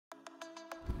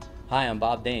Hi, I'm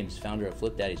Bob Dames, founder of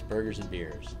Flipdaddy's Burgers and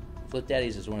Beers.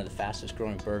 Flipdaddy's is one of the fastest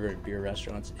growing burger and beer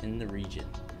restaurants in the region.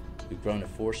 We've grown to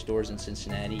 4 stores in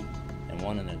Cincinnati and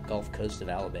 1 on the Gulf Coast of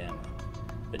Alabama.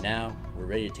 But now, we're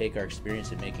ready to take our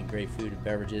experience in making great food and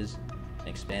beverages and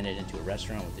expand it into a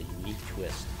restaurant with a unique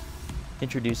twist.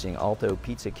 Introducing ALTO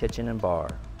Pizza Kitchen Bar.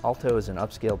 ALTO is an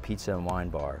upscale pizza and wine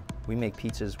bar. We make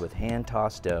pizzas with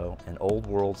hand-tossed dough and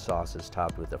old-world sauces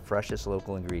topped with the freshest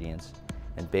local ingredients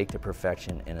and baked to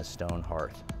perfection in a stone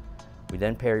hearth. We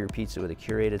then pair your pizza with a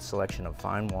curated selection of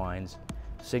fine wines,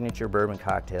 signature bourbon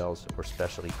cocktails, or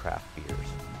specialty craft beers.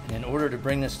 And in order to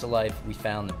bring this to life, we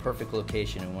found the perfect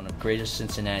location in one of Greater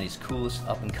Cincinnati's coolest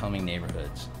up-and-coming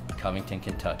neighborhoods, Covington,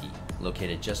 Kentucky,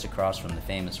 located just across from the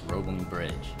famous Roebling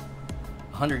Bridge.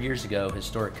 100 years ago,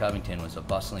 historic Covington was a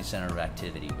bustling center of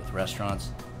activity with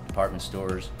restaurants, department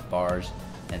stores, bars,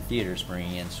 and theaters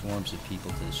bringing in swarms of people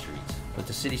to the streets. But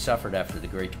the city suffered after the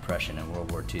Great Depression and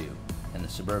World War II and the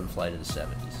suburban flight of the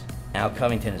 70s. Now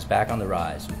Covington is back on the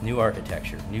rise with new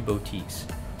architecture, new boutiques,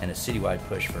 and a citywide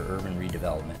push for urban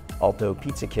redevelopment. ALTO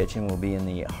Pizza Kitchen will be in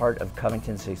the heart of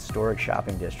Covington's historic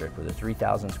shopping district with a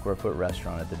 3,000 square foot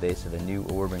restaurant at the base of a new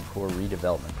urban core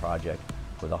redevelopment project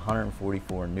with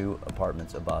 144 new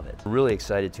apartments above it. We're really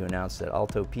excited to announce that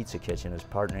ALTO Pizza Kitchen is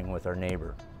partnering with our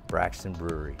neighbor, Braxton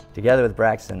Brewery. Together with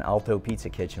Braxton, ALTO Pizza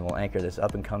Kitchen will anchor this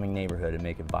up-and-coming neighborhood and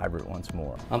make it vibrant once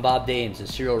more. I'm Bob Dames, a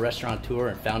serial restaurateur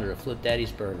and founder of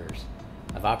Flipdaddy's Burgers.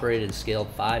 I've operated and scaled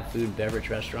 5 food and beverage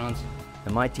restaurants.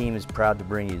 And my team is proud to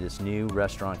bring you this new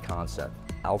restaurant concept,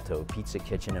 ALTO Pizza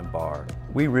Kitchen Bar.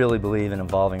 We really believe in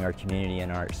involving our community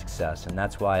in our success, and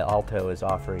that's why ALTO is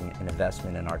offering an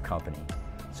investment in our company.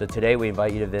 So today we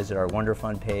invite you to visit our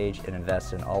WonderFund page and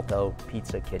invest in ALTO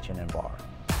Pizza Kitchen Bar.